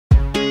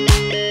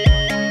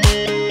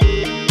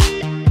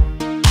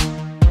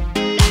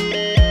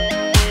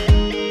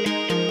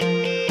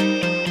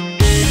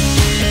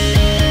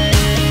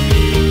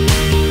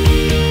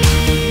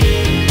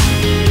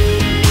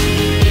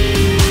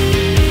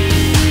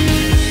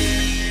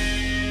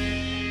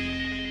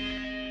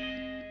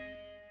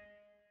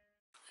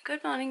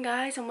Good morning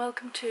guys, and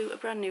welcome to a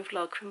brand new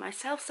vlog from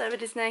myself, Sarah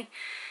Disney.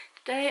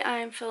 Today I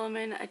am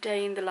filming a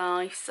day in the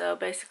life, so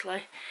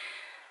basically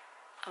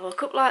I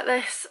woke up like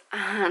this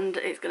and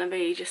it's going to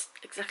be just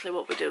exactly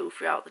what we do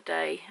throughout the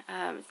day.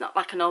 It's not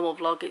like a normal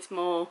vlog, it's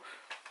more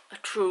a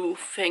true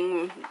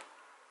thing,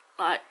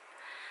 like,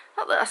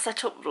 not that I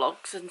set up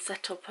vlogs and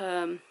set up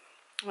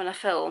when I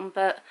film,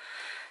 but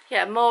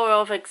yeah, more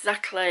of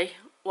exactly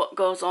what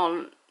goes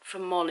on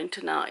from morning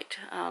to night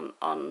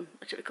on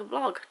a typical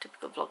vlog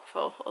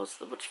for us,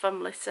 the Woods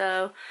family.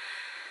 So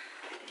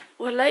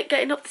we're late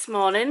getting up this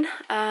morning.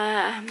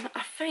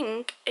 I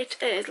think it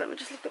is, let me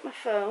just look at my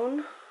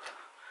phone,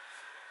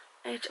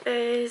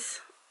 it's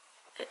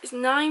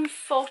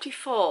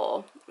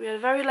 9:44. We had a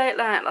very late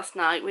night last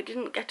night. We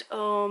didn't get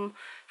home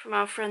from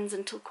our friends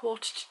until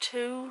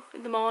 1:45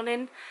 in the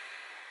morning,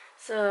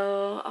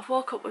 so I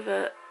woke up with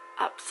an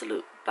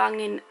absolute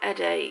banging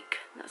headache.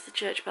 That's the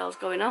church bells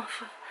going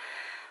off.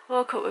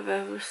 Woke up with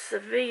a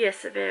severe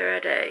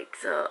headache,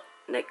 so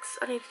next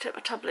I need to take my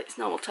tablets,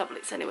 normal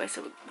tablets anyway,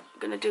 so we're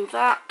going to do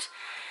that.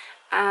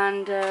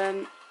 And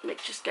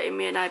Nick's just getting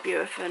me an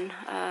ibuprofen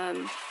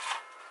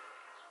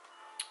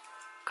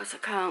because I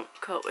can't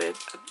cope with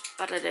a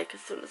bad headache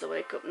as soon as I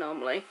wake up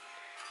normally.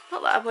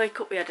 Not that I wake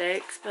up with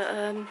headaches, but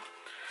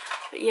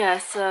yeah,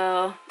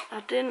 so I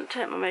didn't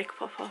take my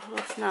makeup off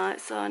last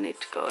night, so I need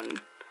to go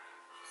and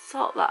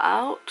sort that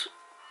out.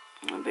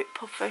 I'm a bit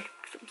puffy.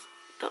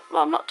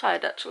 Well, I'm not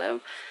tired actually.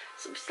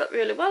 So we slept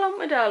really well, haven't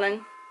we,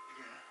 darling?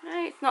 Yeah.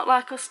 Right, it's not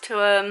like us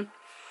to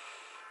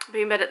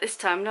be in bed at this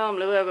time.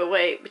 Normally we're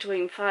awake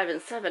between 5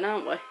 and 7,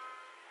 aren't we?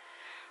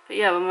 But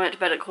yeah, when we went to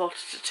bed at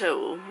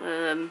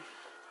 1:45,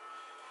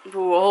 we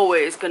were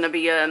always going to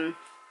be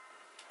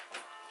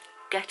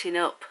getting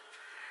up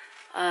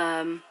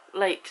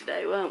late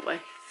today, weren't we?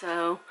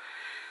 So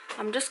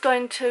I'm just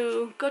going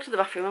to go to the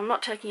bathroom. I'm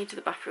not taking you to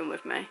the bathroom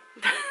with me.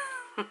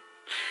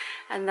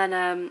 And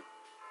then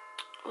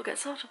we'll get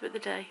sorted with the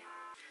day.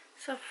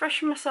 So I've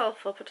freshened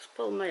myself up, I just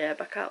pulled my hair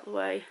back out the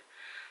way,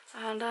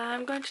 and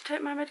I'm going to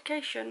take my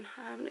medication.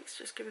 Nick's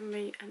just given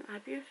me an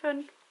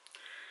ibuprofen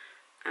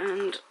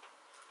and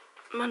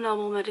my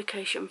normal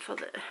medication for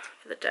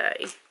the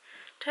day.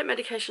 Take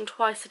medication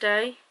twice a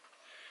day.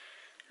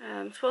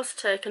 I'm supposed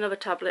to take another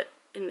tablet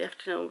in the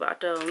afternoon, but I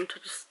don't. I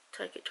just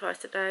take it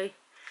twice a day.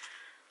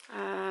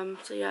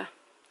 So yeah,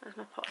 there's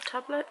my pot of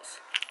tablets.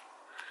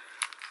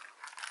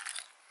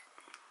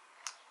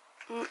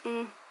 God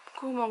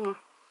mange.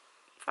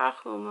 Far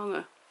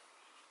mange.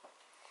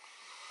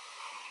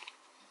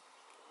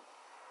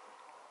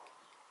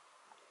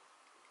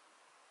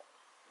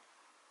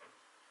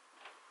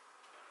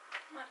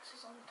 Max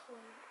is on the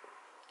toilet.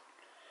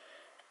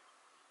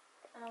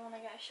 And I want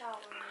to get a shower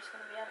and it's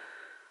going to be ever.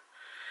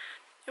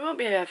 It won't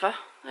be ever.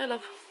 Hey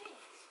love.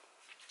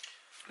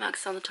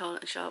 Max is on the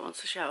toilet and shower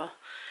wants a shower.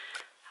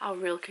 How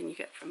real can you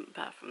get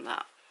apart from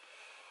that?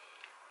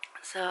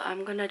 So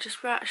I'm going to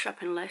just write a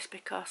shopping list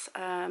because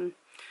I'm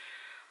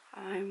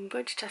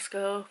going to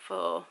Tesco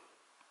for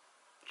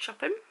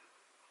shopping,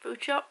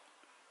 food shop.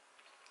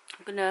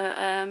 I'm going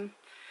to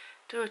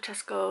do a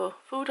Tesco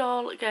food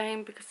haul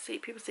again because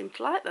people seem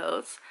to like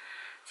those.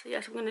 So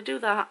yes, I'm going to do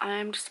that.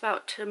 I'm just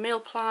about to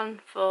meal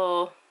plan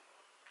for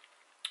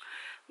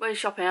going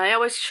shopping. I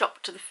always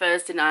shop to the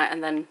Thursday night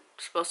and then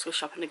supposed to go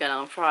shopping again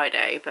on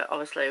Friday, but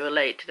obviously we're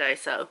late today,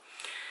 so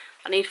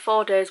I need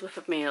 4 days worth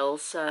of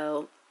meals.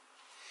 So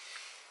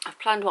I've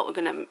planned what we're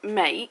going to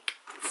make,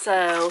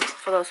 so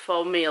for those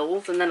 4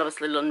 meals, and then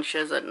obviously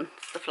lunches and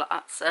stuff like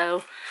that. So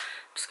I'm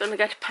just going to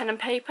get a pen and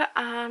paper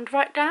and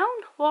write down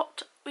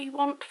what we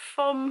want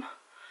from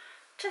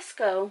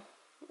Tesco,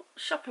 what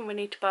shopping we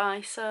need to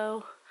buy.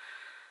 So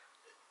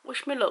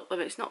wish me luck, but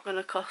it's not going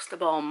to cost a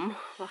bomb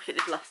like it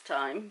did last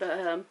time.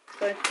 But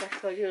going to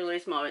Tesco usually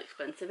is more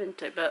expensive,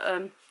 isn't it? But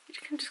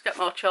you can just get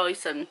more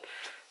choice and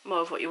more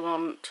of what you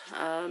want.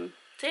 So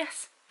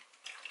yes.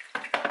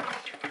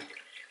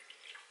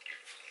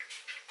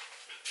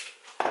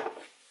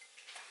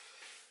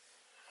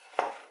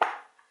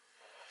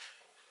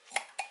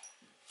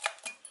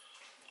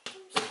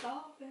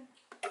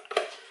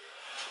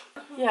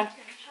 Yeah.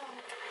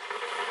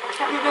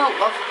 Take my milk,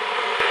 love.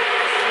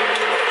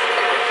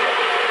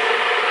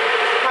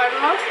 Pardon,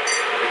 love?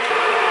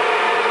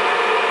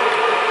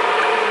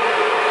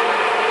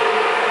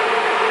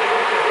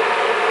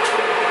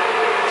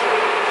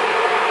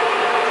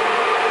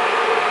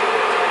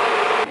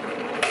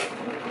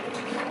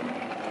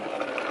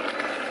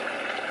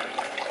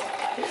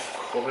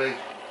 Cody.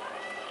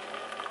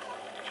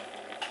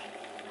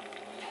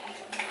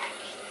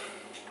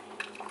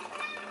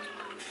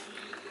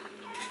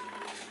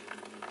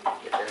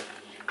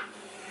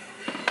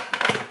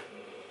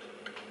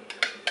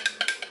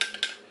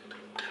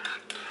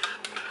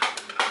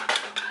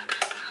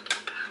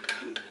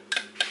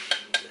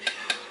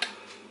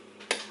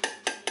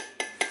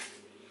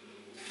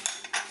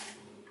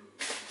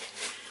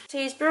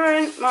 Tea's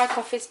brewing, my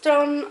coffee's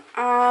done,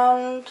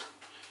 and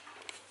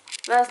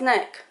there's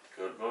Nick.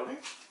 Good morning.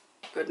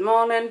 Good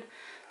morning.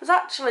 There's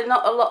actually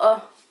not a lot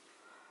of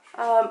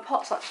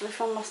Pots actually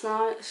from last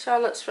night.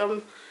 Charlotte's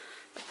from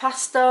the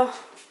pasta,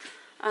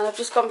 and I've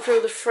just gone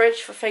through the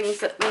fridge for things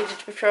that needed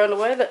to be thrown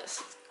away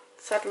that's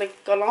sadly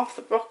gone off.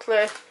 The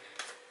broccoli,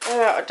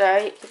 they're out of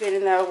date, they've been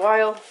in there a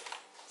while.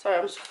 Sorry,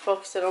 I'm just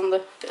focusing on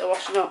the bit of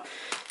washing up.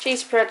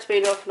 Cheese spread's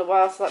been open a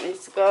while, so that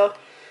needs to go.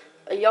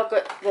 A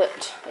yoghurt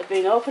that had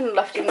been opened and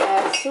left in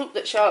there, soup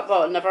that Charlotte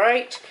bought and never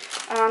ate,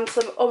 and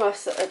some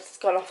hummus that had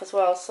gone off as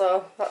well,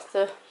 so that's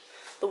the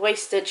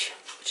wastage,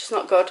 which is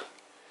not good.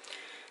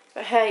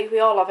 But hey, we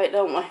all have it,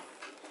 don't we?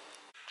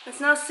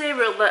 There's no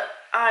cereal that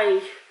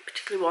I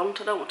particularly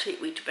want. I don't want to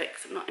eat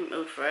Weetabix, I'm not in the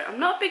mood for it. I'm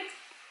not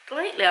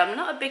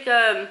a big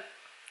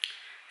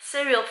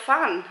cereal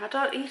fan. I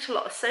don't eat a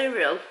lot of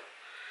cereal.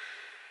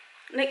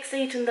 Nick's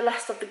eaten the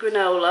last of the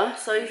granola,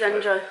 so he's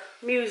enjoying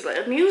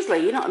muesli.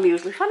 Muesli? You're not a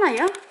muesli fan, are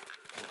you?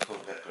 I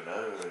can't get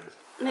granola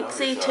in. Nick's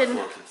I eating.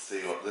 wanted to see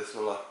what this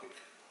will like.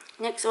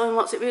 Nick's going,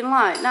 what's it been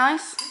like?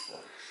 Nice?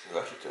 You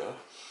actually do.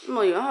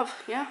 Well, you have,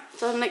 yeah.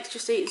 So Nick's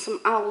just eating some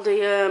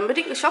Aldi. We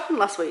didn't go shopping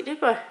last week, did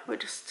we? We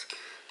just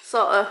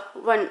sort of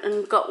went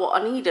and got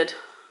what I needed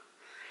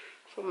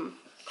from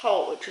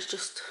Court, which is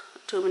just a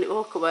 2-minute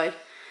walk away.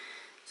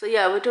 So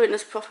yeah, we're doing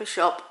this proper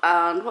shop.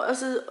 And what are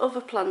the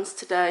other plans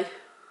today?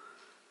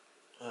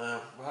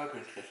 We're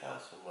hoping to get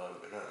out somewhere,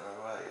 but we don't know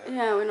where yet.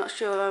 Yeah, we're not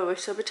sure, are we?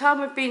 So by the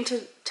time we've been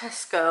to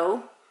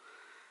Tesco,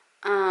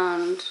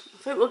 and I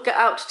think we'll get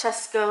out to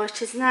Tesco.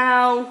 It is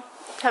now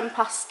 10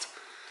 past,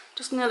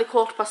 just nearly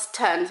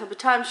 10:15. So by the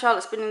time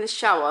Charlotte's been in the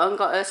shower and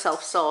got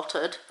herself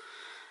sorted,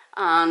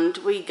 and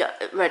we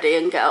get ready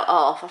and get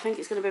off, I think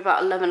it's going to be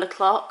about 11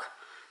 o'clock.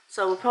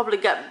 So we'll probably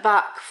get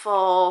back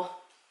for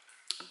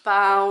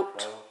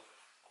about...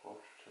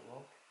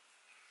 1:45.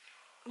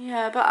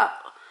 Yeah, about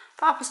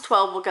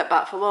 12 we'll get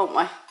back for, won't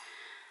we?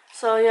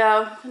 So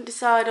yeah, we can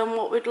decide on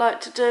what we'd like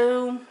to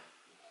do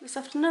this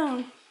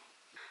afternoon.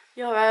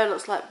 Your hair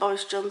looks like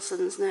Boris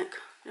Johnson's, Nick.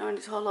 You know, and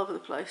it's all over the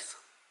place.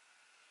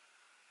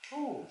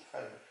 Ooh,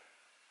 favourite.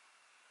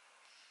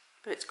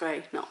 But it's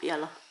grey, not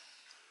yellow.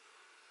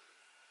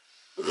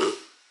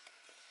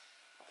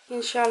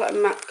 In Charlotte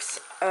and Max,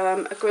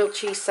 a grilled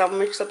cheese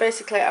sandwich. So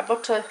basically I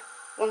butter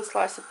 2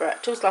 slices of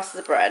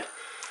bread,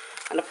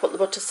 and I put the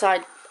butter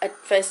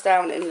face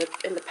down in the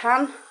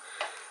pan.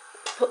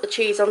 Put the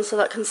cheese on so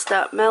that can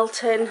start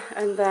melting,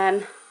 and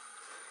then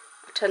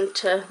I tend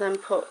to then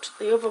put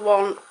the other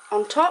one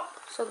on top,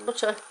 so the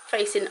butter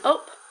facing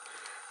up,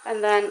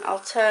 and then I'll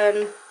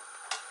turn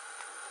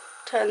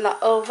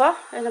that over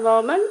in a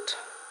moment.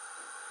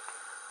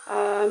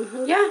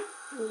 And yeah,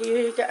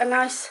 you get a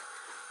nice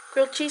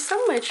grilled cheese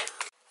sandwich.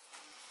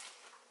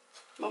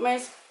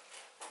 Mummies,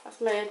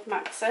 that's made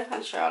Maxie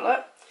and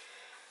Charlotte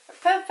a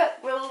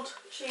perfect grilled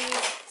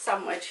cheese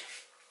sandwich.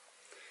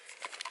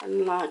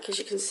 And like, as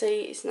you can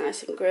see, it's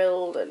nice and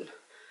grilled and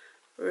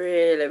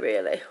really,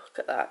 look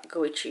at that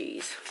gooey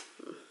cheese.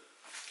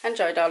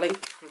 Enjoy, darling.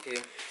 Thank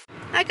you.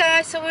 Hi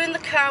guys, so we're in the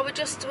car.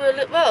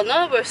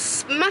 We're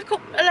smack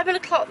up 11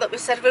 o'clock that we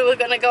said we were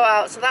going to go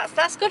out, so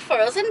that's good for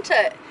us, isn't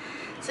it?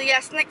 So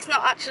yes, Nick's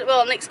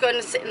Nick's going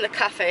to sit in the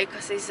cafe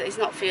because he's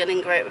not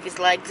feeling great with his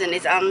legs and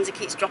his hands. He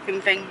keeps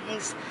dropping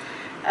things.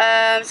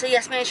 So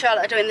yes, me and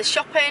Charlotte are doing the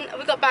shopping.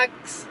 We've got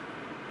bags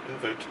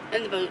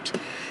in the boot.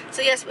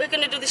 So yes, we're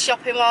going to do the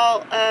shopping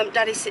while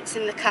Daddy sits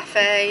in the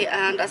cafe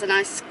and has a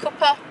nice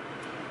cuppa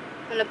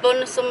and a bun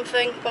or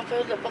something,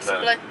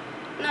 possibly.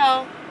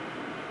 No,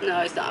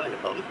 he's not having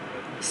a bun.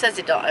 He says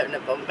he's not having a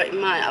bun, but he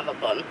might have a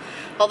bun.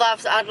 Although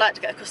I'd like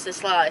to get a custard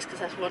slice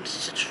because I wanted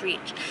to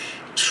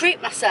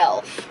treat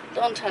myself.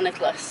 Don't I,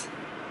 Nicholas?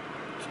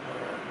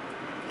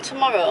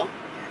 Tomorrow?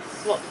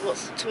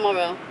 What's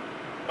tomorrow?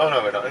 Oh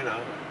no, we're not in, are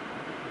we?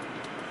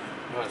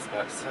 I was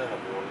about to say,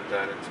 I'm rolling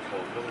down into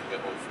Cold Mill and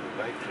get one from the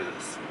bakery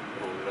that's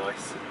all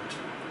nice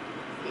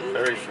and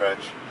very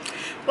fresh.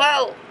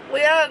 Well,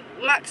 I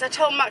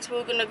told Max we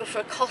were going to go for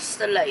a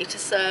Costa later,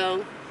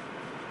 so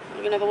we're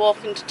going to have a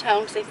walk into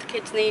town to see if the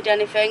kids need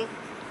anything.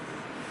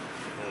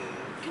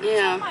 Can you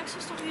tell Max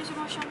to stop using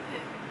my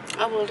shampoo?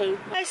 I will do.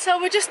 Okay, so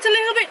we're just a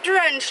little bit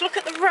drenched. Look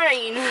at the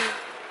rain.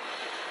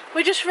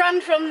 We just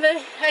ran from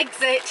the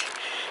exit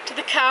to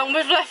the car and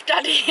we've left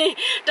Daddy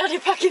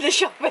packing the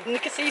shopping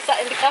because he sat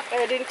in the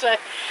cafe, didn't he?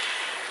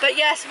 But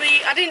yes,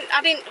 I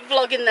didn't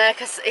vlog in there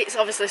because it's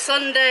obviously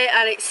Sunday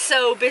and it's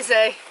so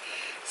busy.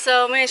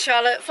 So me and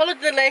Charlotte followed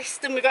the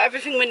list and we got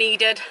everything we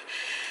needed.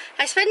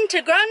 I spent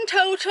a grand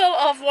total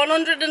of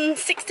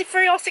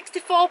 £163 or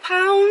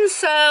 £64,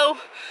 so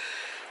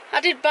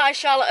I did buy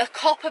Charlotte a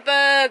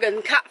Copperberg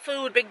and cat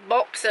food, big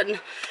box, and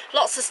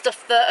lots of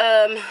stuff that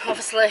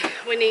obviously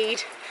we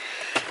need.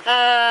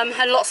 And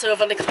lots of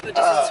other little goodies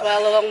as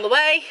well along the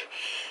way.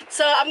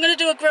 So I'm going to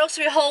do a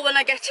grocery haul when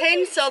I get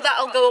in, so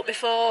that'll go up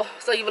before,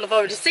 so you will have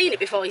already seen it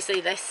before you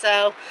see this.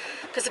 So,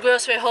 because the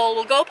grocery haul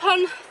will go up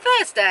on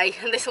Thursday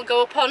and this will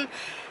go up on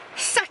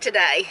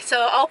Saturday.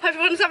 So I hope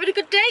everyone's having a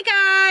good day,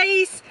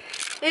 guys.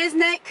 Here's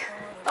Nick.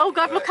 Oh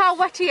God, look how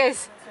wet he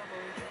is.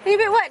 Are you a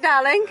bit wet,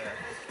 darling?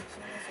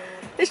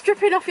 It's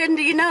dripping off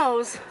under your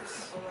nose.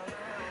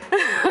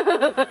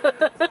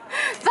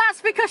 That's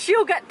That's because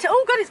you get to,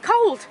 oh god, it's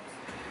cold.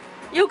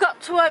 You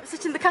got to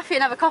sit in the cafe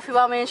and have a coffee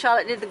while me and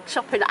Charlotte did the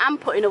shopping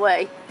and putting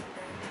away.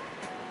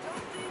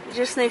 You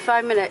just need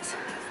 5 minutes.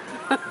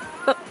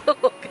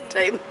 Look at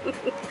him.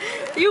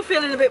 Are you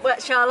feeling a bit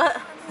wet, Charlotte?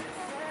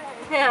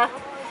 Yeah.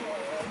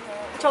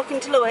 Talking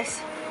to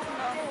Lewis.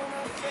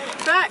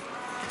 Right,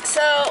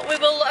 so we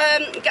will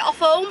get off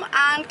home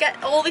and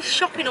get all this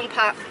shopping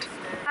unpacked.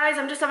 Guys,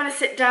 I'm just having a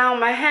sit down.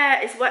 My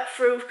hair is wet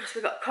through because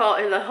we got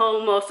caught in the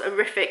whole most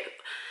horrific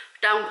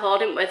downpour,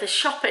 didn't we? The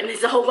shopping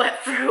is all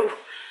wet through.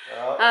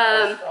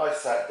 I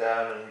sat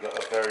down and got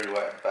a very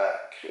wet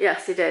back.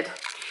 Yes, he did.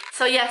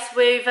 So yes,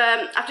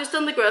 I've just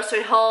done the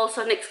grocery haul,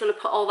 so Nick's going to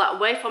put all that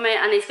away for me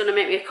and he's going to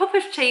make me a cup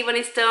of tea when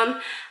he's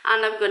done,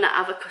 and I'm going to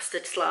have a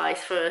custard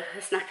slice for a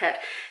snackette.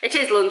 It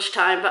is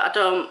lunchtime, but I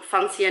don't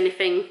fancy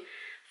anything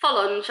for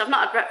lunch. I've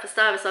not had breakfast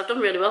either, so I've done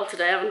really well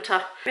today, haven't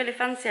I? Really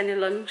fancy any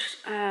lunch.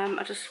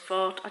 I just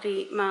thought I'd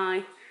eat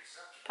my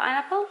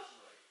pineapple.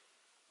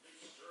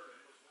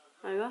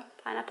 There we go,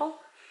 pineapple.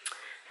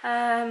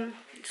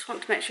 Just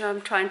want to make sure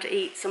I'm trying to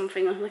eat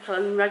something a little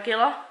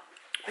irregular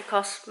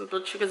because my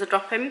blood sugars are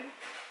dropping,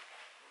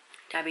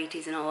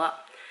 diabetes and all that.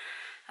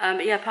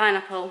 But yeah,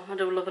 pineapple, I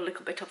do love a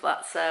little bit of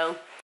that, so.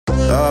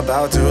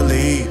 About to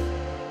leave,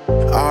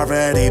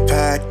 already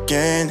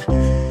packing,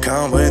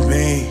 come with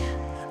me,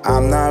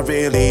 I'm not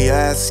really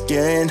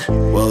asking,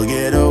 we'll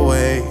get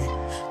away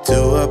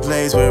to a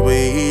place where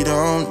we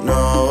don't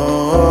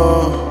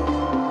know.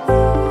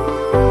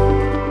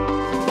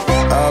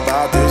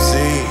 About to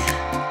see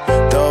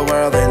the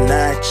world in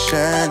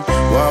action,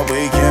 what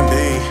we can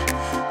be,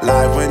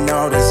 life with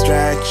no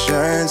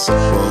distractions,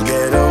 we'll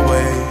get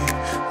away,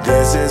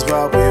 this is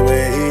what we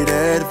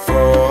waited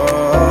for.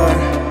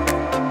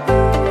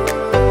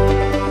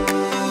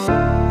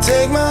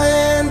 Take my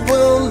hand,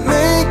 we'll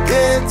make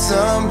it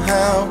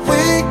somehow,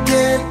 we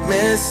can't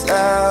miss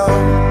out.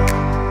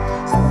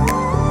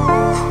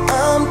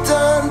 I'm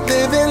done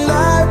living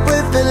life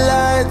with the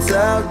lights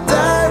out,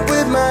 die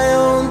with my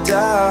own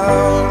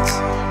doubts.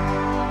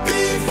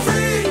 Be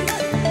free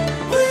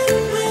with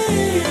me.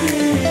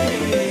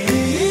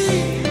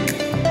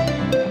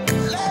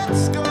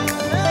 Let's go,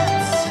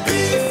 let's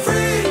be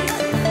free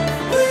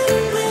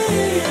with me.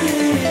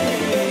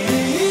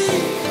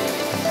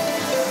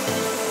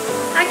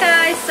 Hi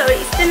guys, so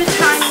it's dinner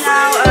time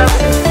now. We're going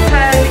to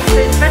prepare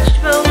mixing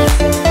vegetables.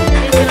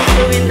 He's going to be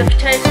doing the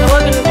potatoes.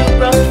 We're going to do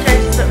roast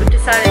potatoes, but we've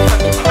decided to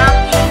have just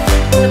mash.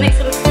 So Nick's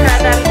going to prepare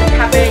them, the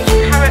cabbage,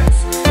 carrots,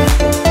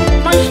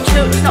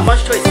 it's not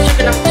much to it, it's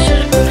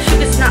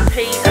sugar snap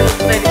peas and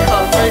baby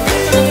corn. So he's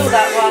going to do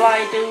that while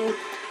I do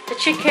the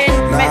chicken,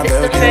 make the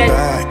stuffing,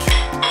 wrap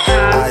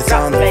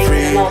the bacon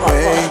and all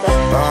that sort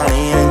of stuff.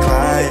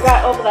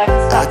 Right over there,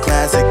 A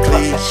classic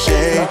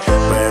cliche,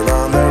 we're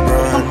on the I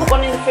run. can put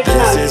one in the fridge now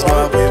This is if you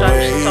want. what we So I'm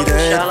just talking to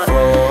waited Charlotte.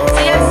 for.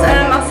 So yes,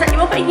 I'll set you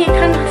up and you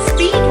can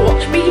speed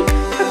watch me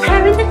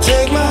preparing the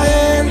Take chicken. my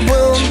hand,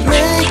 we'll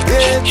make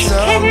it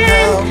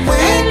somehow, we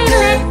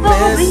can't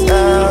miss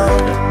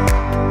out.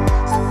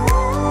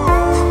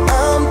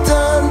 I'm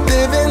done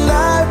living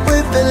life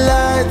with the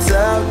lights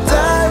out,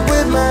 die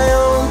with my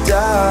own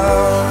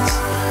doubts.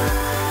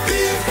 Be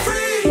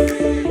free.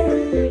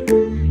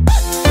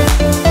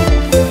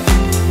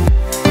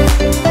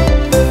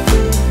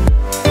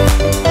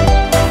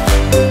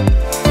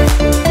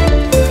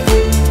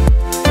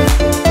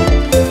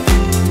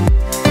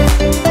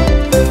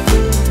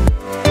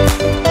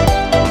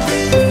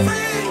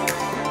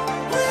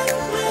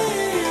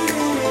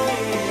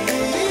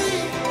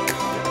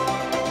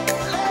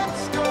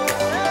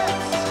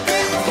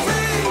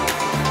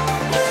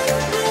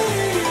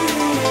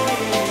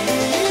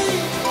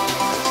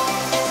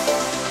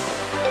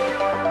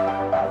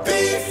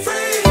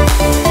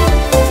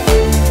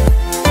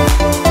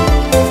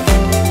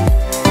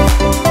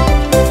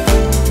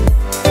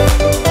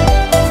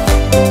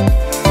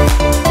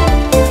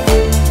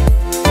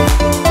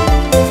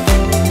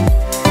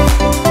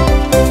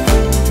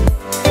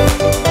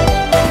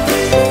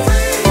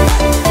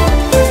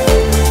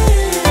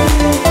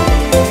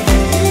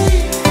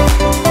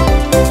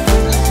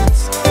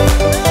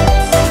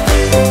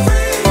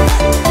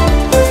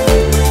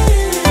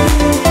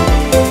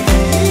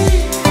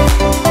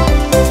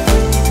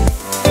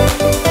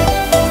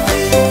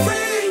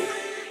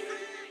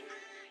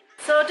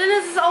 So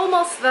dinner's is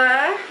almost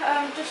there.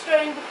 Just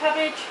drained the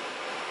cabbage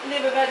in the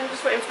other bed. I'm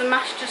just waiting for the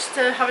mash just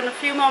to have in a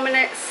few more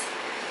minutes.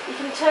 You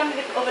can turn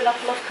the oven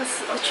off, love, because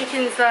the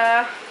chicken's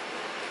there.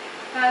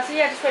 So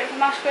yeah, just waiting for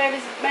mash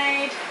gravy's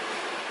made.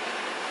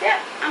 Yeah,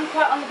 I'm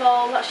quite on the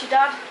ball. That's your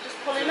dad just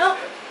pulling up.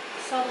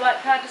 Saw the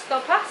white car just go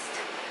past.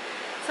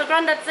 So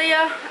Grandad's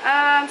here.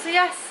 So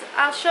yes,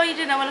 I'll show you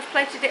dinner when I've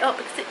plated it up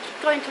because it's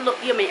going to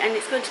look yummy and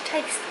it's going to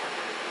taste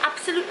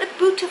absolutely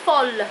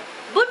beautiful.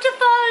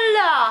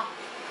 Beautiful!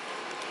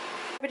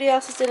 Everybody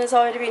else's dinner's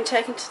already been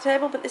taken to the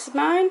table, but this is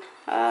mine.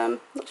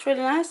 Looks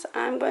really nice.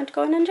 I'm going to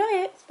go and enjoy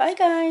it. Bye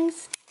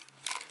guys.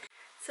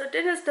 So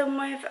dinner's done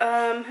with.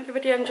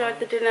 Everybody enjoyed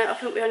the dinner. I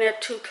think we only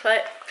had two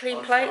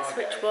clean plates,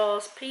 which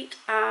was Pete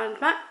and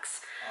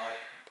Max.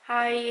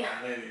 I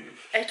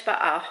ate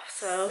about half,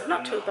 so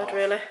not too bad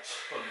really.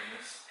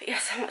 But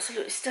yes, I'm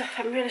absolutely stuffed.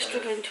 I'm really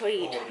struggling to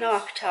eat. No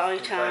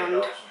appetite,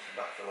 and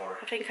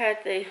I think I had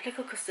the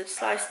little custard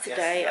slice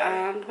today,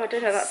 and my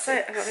dinner, that's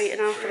it. I've eaten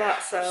half of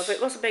that, so, but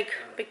it was a big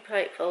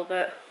plateful,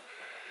 but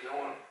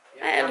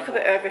I ate a little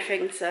bit of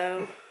everything,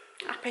 so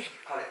happy.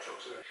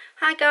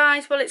 Hi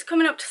guys, well it's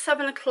coming up to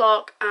 7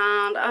 o'clock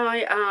and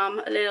I am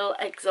a little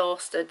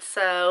exhausted,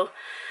 so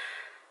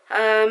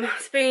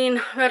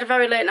we had a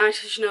very late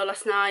night, as you know,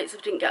 last night, so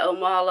we didn't get home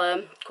while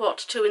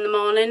 1:45 in the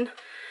morning,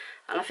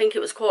 and I think it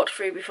was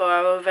 3:45 before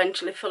I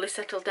eventually fully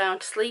settled down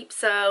to sleep.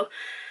 So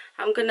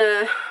I'm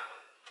gonna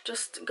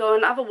just go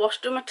and have a wash,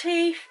 do my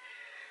teeth,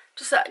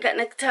 just get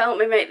Nick to help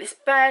me make this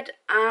bed,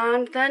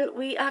 and then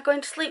we are going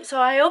to sleep. So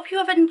I hope you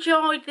have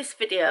enjoyed this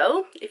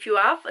video. If you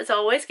have, as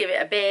always, give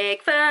it a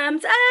big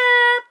thumbs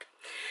up,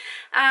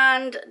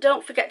 and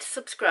don't forget to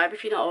subscribe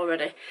if you're not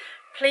already.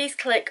 Please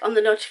click on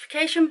the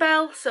notification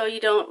bell so you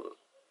don't,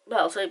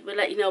 well, so we'll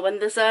let you know when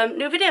there's a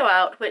new video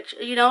out, which,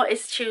 you know,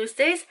 is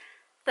Tuesdays,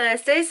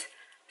 Thursdays,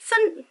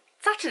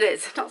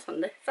 Saturdays, not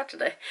Sunday,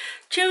 Saturday.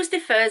 Tuesday,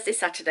 Thursday,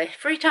 Saturday,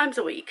 3 times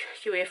a week.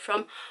 You hear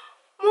from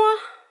moi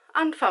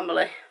and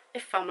family,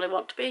 if family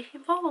want to be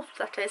involved,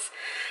 that is.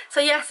 So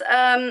yes,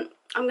 I'm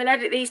going to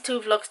edit these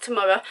 2 vlogs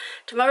tomorrow.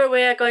 Tomorrow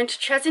we are going to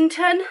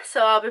Chesington,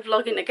 so I'll be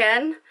vlogging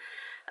again.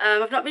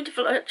 I've not been to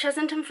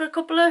Chesington for a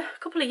couple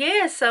of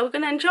years, so we're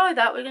going to enjoy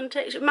that. We're going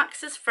to take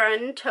Max's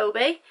friend,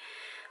 Toby.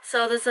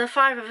 So there's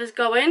 5 of us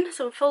going,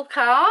 so a full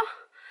car.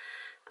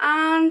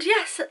 And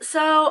yes,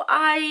 so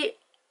I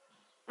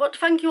want to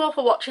thank you all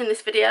for watching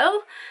this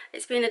video.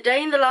 It's been a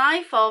day in the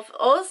life of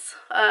us.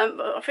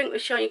 I think we've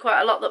shown you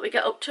quite a lot that we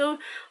get up to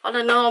on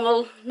a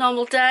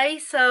normal day.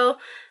 So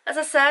as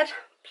I said,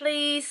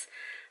 please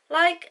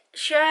like,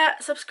 share,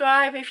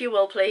 subscribe if you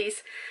will,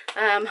 please.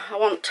 I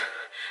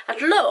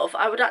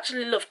would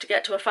actually love to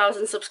get to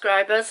 1,000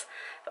 subscribers,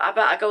 but I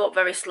bet I go up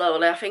very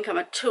slowly. I think I'm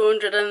at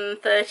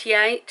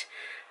 238.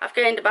 I've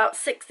gained about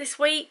 6 this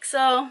week,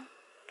 so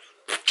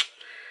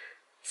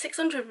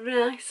 600 would be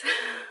nice.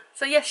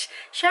 So yes,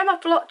 share my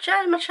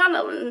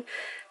channel and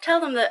tell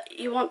them that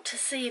you want to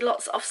see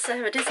lots of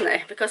Sarah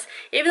Disney, because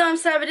even though I'm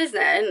Sarah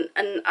Disney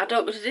and I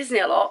don't go to Disney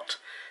a lot,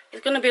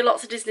 there's going to be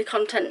lots of Disney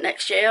content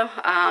next year,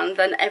 and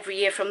then every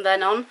year from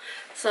then on.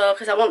 So,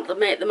 because I want to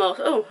make the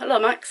most... Oh, hello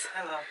Max.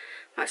 Hello.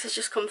 Max has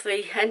just come for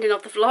the ending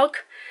of the vlog.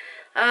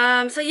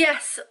 So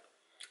yes,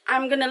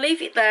 I'm going to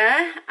leave it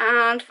there,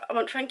 and I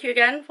want to thank you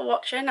again for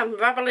watching. I'm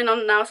rattling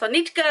on now, so I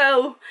need to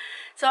go.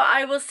 So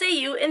I will see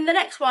you in the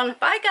next one.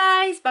 Bye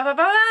guys. Bye bye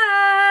bye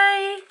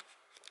bye.